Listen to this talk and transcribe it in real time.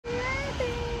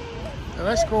So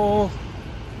let's go.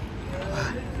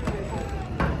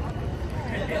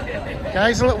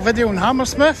 Guys, a little video in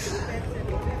Hammersmith.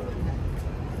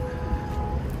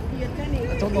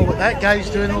 I don't know what that guy's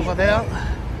doing over there.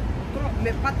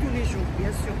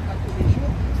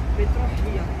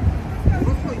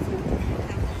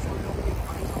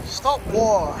 Stop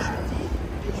war.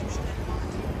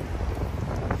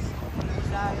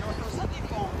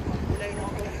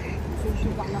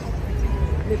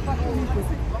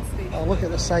 Oh, look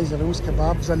at the size of those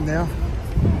kebabs in there.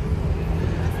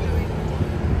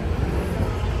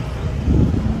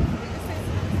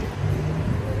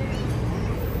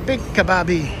 Big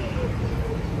kebabi.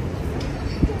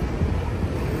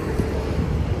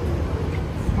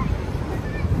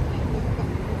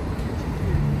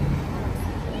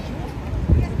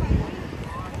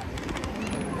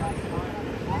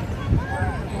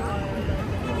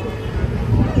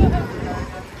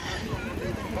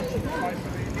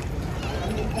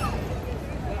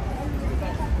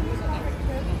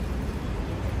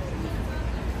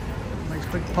 Nice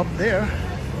big pub there.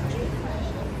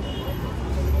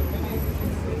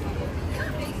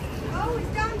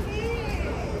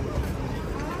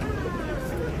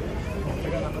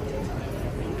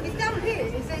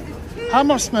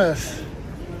 Hammersmith.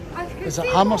 Is it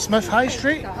Hammersmith High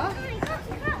Street?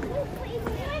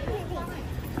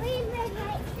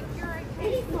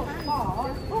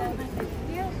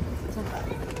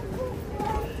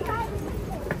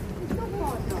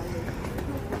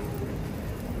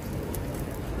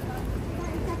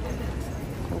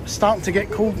 It's starting to get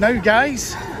cold now,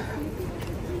 guys.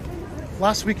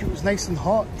 Last week it was nice and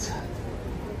hot.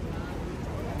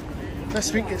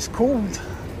 This week it's cold.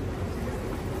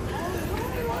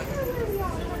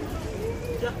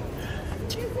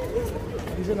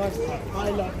 He's a nice type. I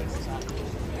like this type.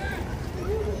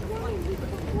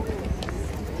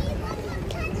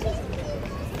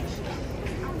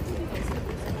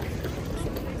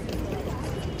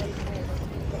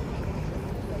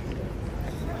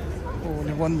 Oh,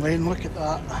 only one lane, look at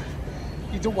that.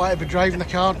 You don't want to be driving the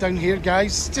car down here,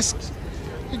 guys.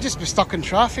 You'd just be stuck in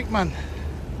traffic, man.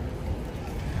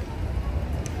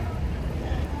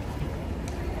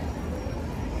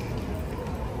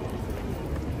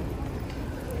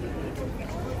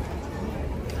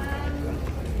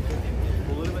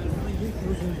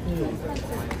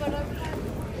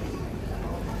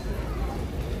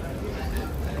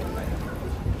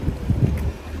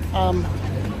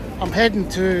 I'm heading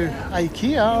to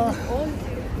IKEA,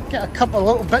 get a couple of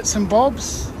little bits and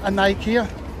bobs in IKEA.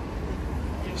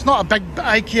 It's not a big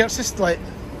IKEA, it's just like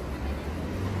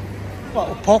a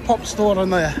little pop-up store on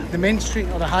the main street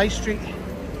or the high street.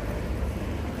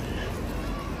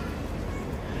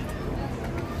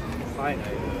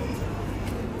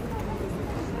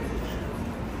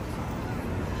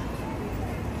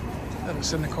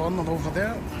 It's in the corner over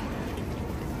there.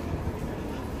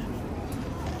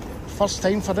 First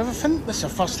time for everything. This is the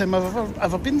first time I've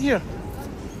ever been here.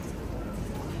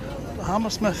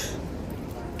 Hammersmith.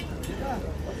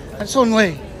 It's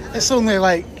only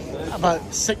like about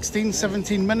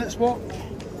 16-17 minutes walk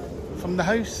from the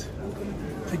house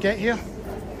to get here.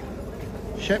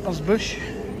 Shepherd's Bush.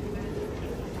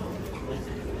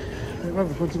 Where are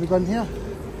we going to be going here?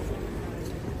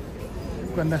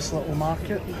 We're going this little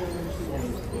market.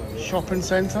 Shopping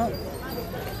centre.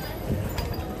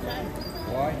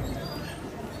 Why?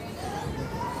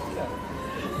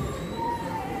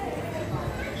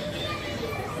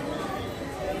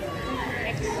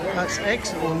 That's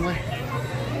exit only.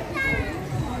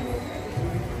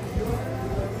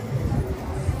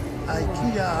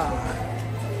 IKEA.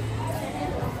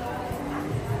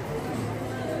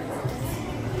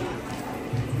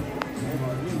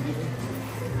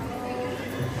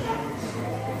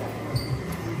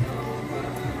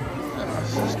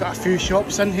 It's got a few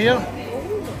shops in here.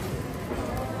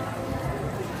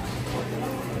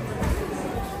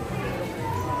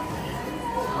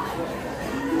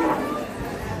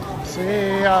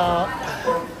 Say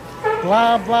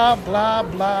blah blah blah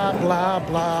blah blah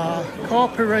blah.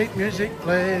 Copyright music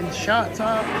playing. Shut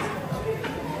up.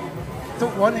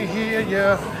 Don't want to hear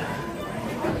your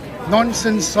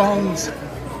nonsense songs.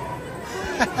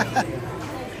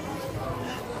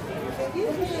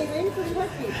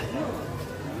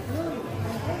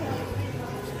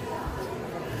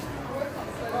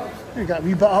 You got a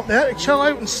wee bit up there to chill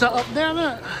out and sit up there,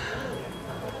 innit?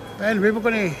 But anyway, we're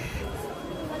going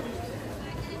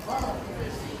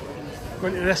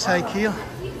to this IKEA.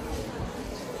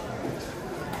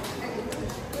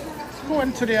 Let's go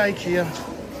into the IKEA.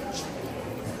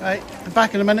 Right, be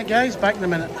back in a minute, guys. Back in a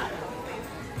minute.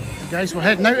 Guys, we're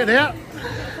heading out of there.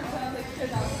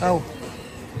 Oh,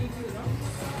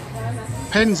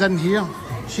 Pen's in here.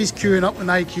 She's queuing up in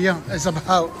IKEA. It's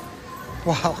about,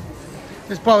 wow,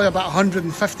 there's probably about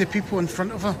 150 people in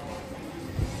front of her.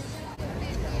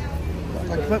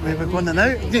 Like, what way we're going in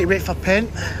now? Need to wait for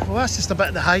Pen. Well, that's just a bit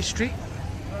of the high street.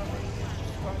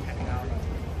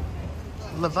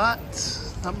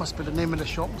 Levat, that must be the name of the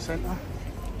shopping centre.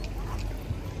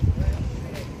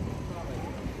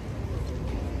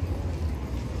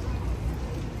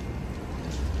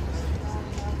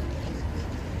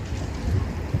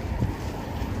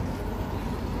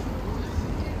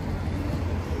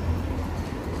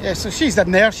 Yeah, so she's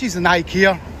in there, she's in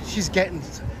IKEA, she's getting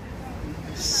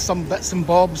some bits and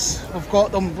bobs. We've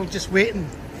got them, we're just waiting.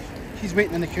 She's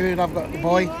waiting in the queue and I've got the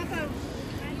boy.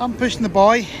 I'm pushing the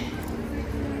boy.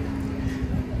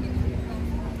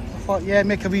 I thought, yeah,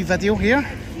 make a wee video here.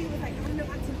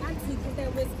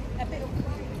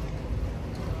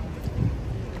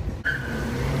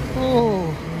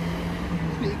 Oh,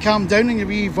 need to calm down in your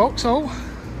wee Vauxhall.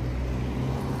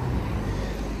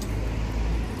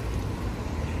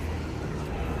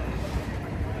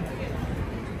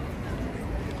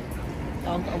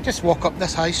 I'll just walk up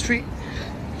this high street,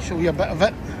 show you a bit of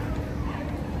it.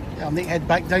 Yeah, I'll need to head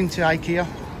back down to IKEA.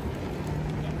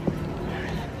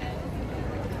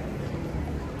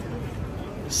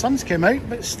 The sun's came out,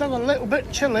 but it's still a little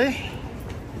bit chilly.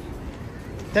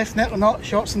 Definitely not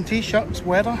shorts and t-shirts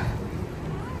weather.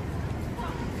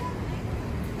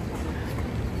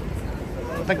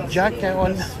 A big jacket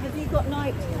on. Have you got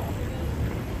night?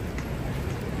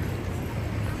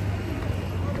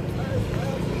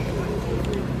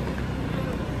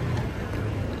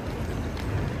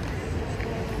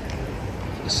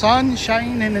 Sun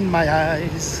shining in my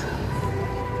eyes.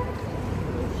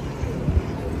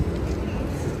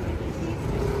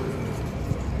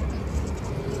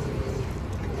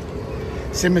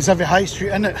 Same as every high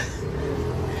street, innit?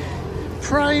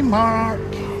 Primark.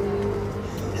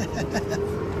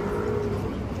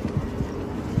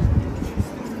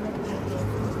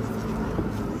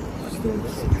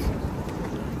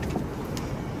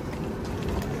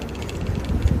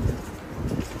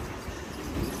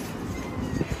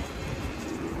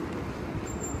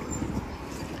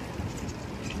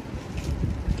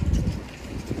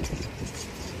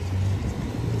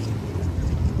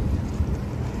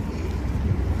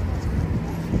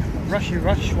 Rushy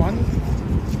Rush one. I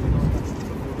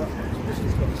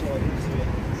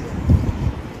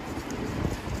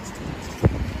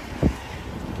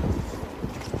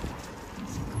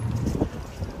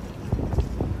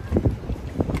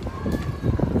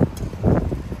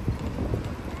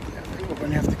think we're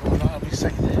going to have to go on that every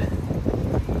second.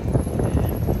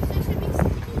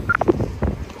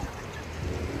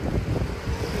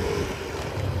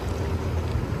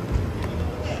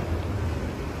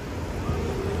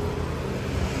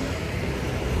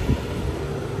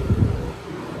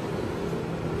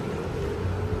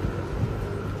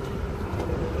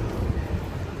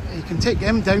 You can take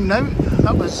him down now.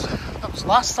 That was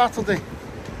last Saturday.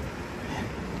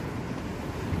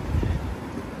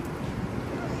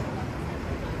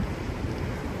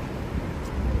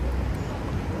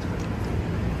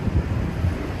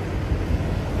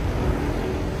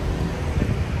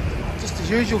 Just as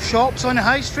usual shops on the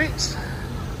high streets.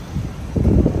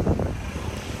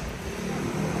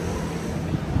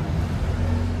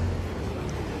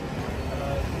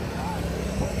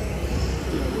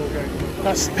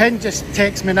 That's Pen just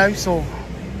texts me now, so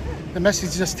the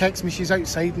missus just texts me she's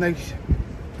outside now.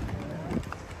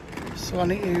 So I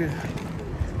need to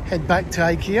head back to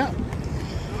IKEA.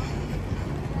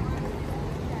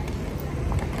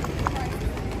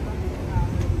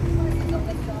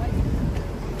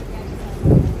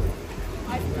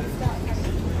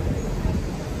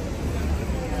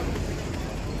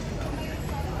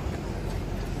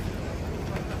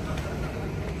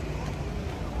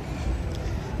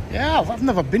 Yeah, I've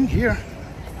never been here.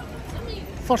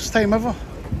 First time ever.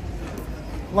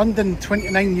 London,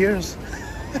 29 years.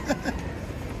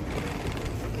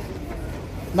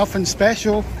 Nothing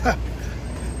special.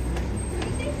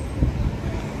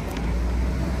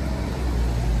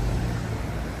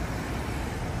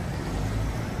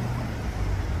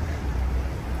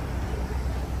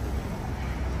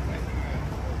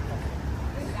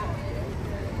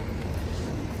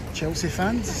 Chelsea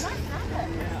fans.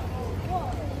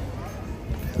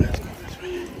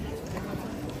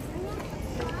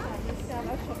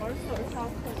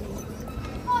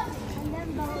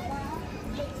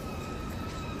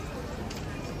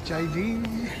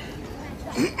 JD.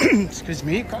 Excuse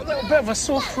me, got a little bit of a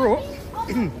sore throat.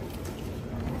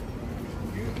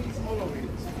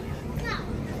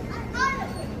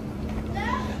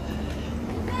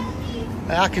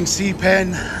 I can see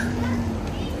Pen.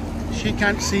 She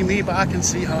can't see me, but I can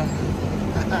see her.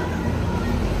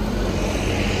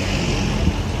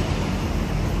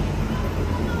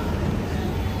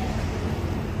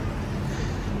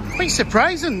 Quite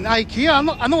surprising,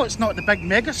 IKEA. I know it's not the big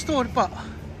mega store, but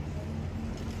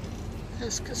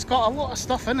it's got a lot of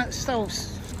stuff in it still.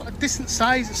 It's got a decent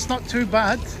size, it's not too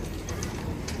bad.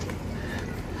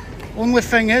 Only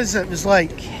thing is, it was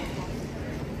like,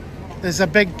 there's a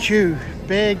big queue,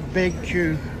 big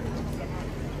queue.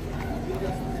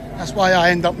 That's why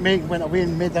I went away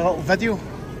and made a little video.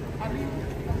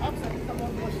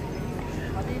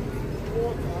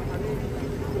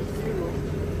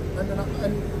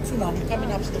 I'm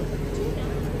coming upstairs.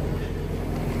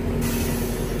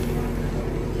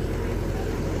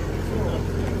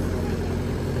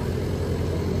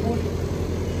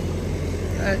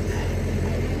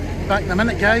 Back in a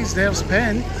minute, guys. There's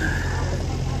Pen.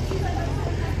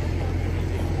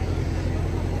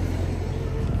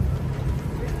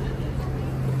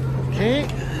 Okay.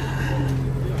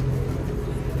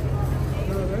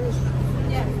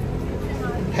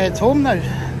 Head home now.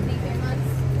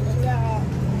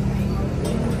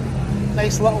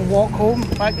 Nice little walk home,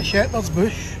 back to Shepherd's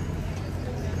Bush.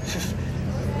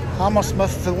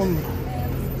 Hammersmith film.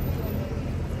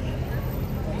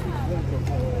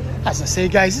 As I say,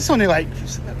 guys, it's only like,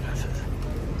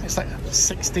 it's like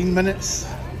 16 minutes,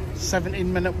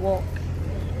 17-minute walk.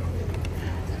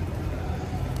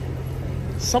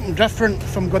 Something different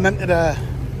from going into the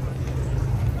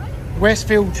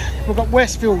Westfield. We've got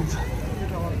Westfield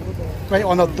right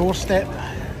on our doorstep.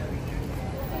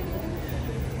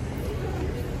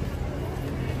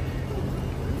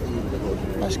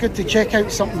 It's good to check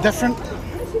out something different.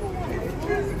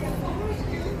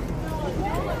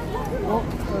 Oh,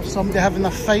 there's somebody having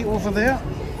a fight over there.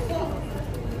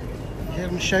 Hear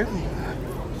them shouting.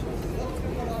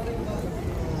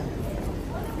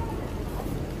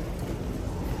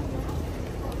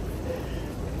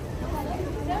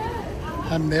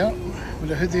 Him there with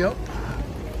the hoodie up.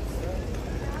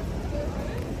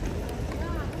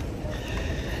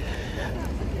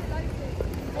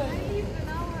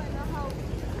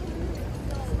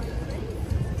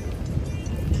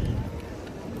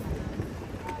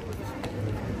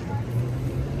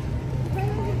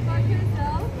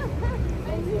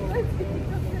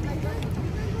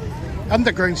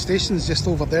 Underground station's just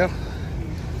over there,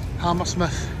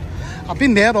 Hammersmith. I've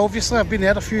been there, obviously, I've been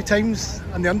there a few times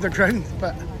on the underground,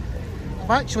 but I've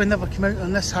actually never come out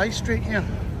on this high street here.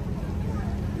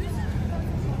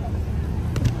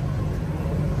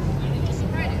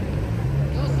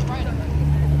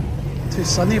 Too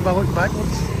sunny if I look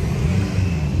backwards.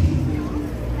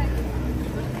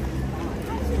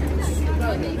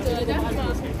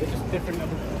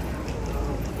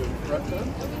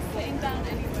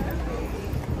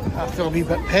 I feel a wee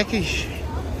bit peckish.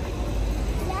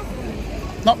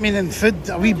 Not meaning food,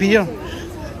 a wee beer.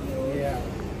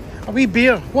 A wee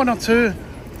beer, one or two,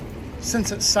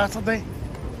 since it's Saturday.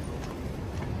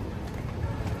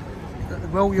 Got the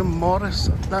William Morris,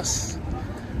 that's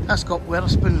got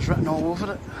Wetherspoons written all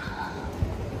over it.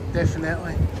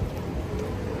 Definitely.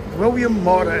 William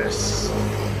Morris.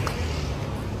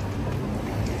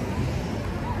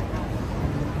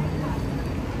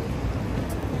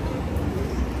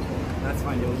 That's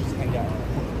fine, you'll just hang out.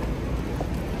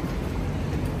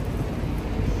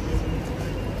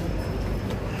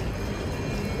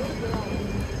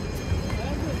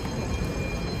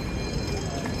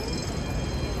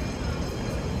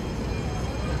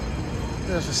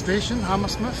 There's the station,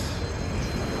 Hammersmith.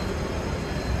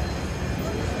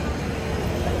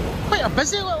 Quite a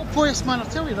busy little place, man, I'll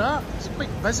tell you that. It's quite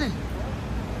busy.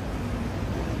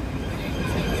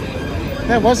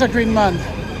 There was a green man.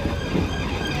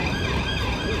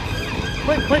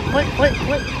 Quick!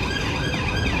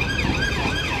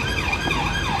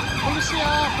 Policia!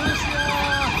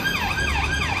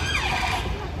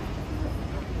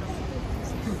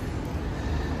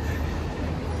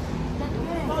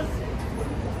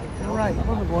 Right,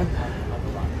 where are we going?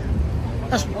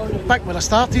 That's back where I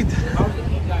started.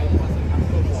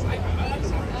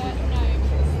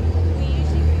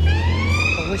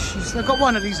 Delicious. They've got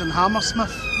one of these in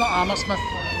Hammersmith. Not Hammersmith.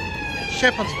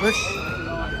 Shepherd's Bush.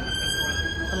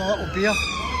 And a little beer.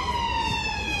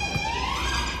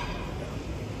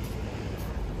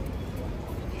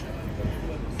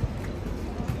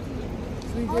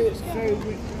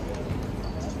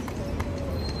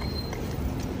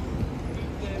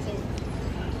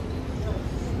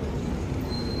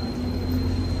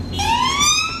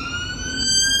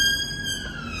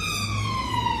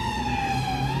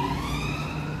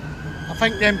 I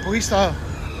think them police are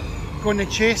going to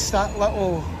chase that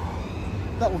little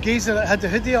geezer that had the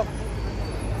hoodie up.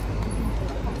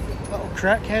 Little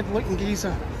crackhead looking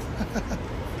geezer.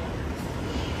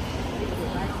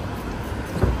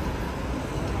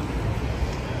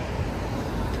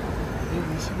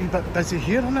 It's a wee bit busy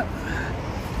here, isn't it?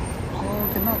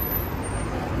 Oh, good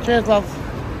up. Cheers, love.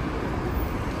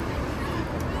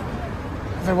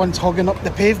 Everyone's hogging up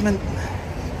the pavement.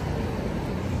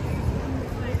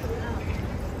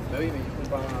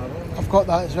 I've got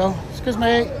that as well. Excuse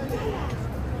me.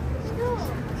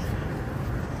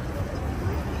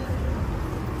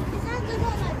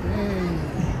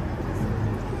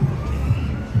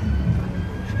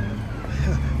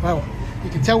 Well, you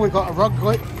can tell we've got a rug,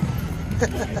 look.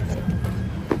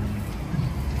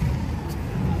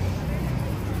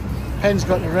 Pen's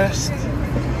got the rest.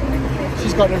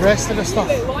 She's got the rest of the stuff.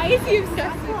 Why is he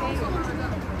obsessed with me?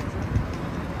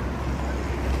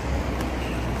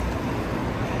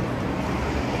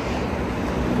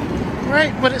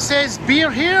 Right, but it says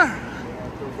beer here.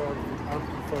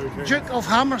 Duke of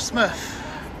Hammersmith.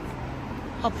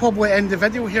 I'll probably end the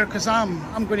video here because I'm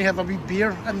going to have a wee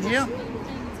beer in here.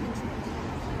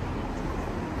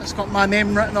 It's got my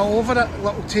name written all over it.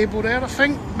 Little table there, I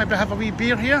think. Maybe have a wee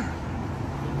beer here.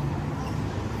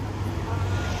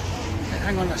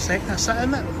 Hang on a second, I sit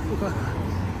in it.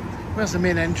 Where's the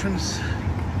main entrance?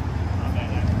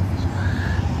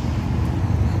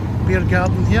 Beer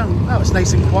garden here. That was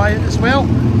nice and quiet as well.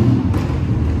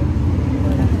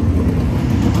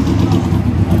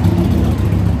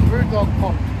 Dog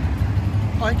pub.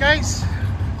 Alright guys,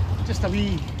 just a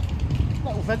wee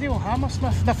little video,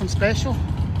 Hammersmith, nothing special.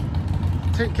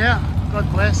 Take care,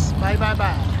 God bless, bye bye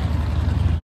bye.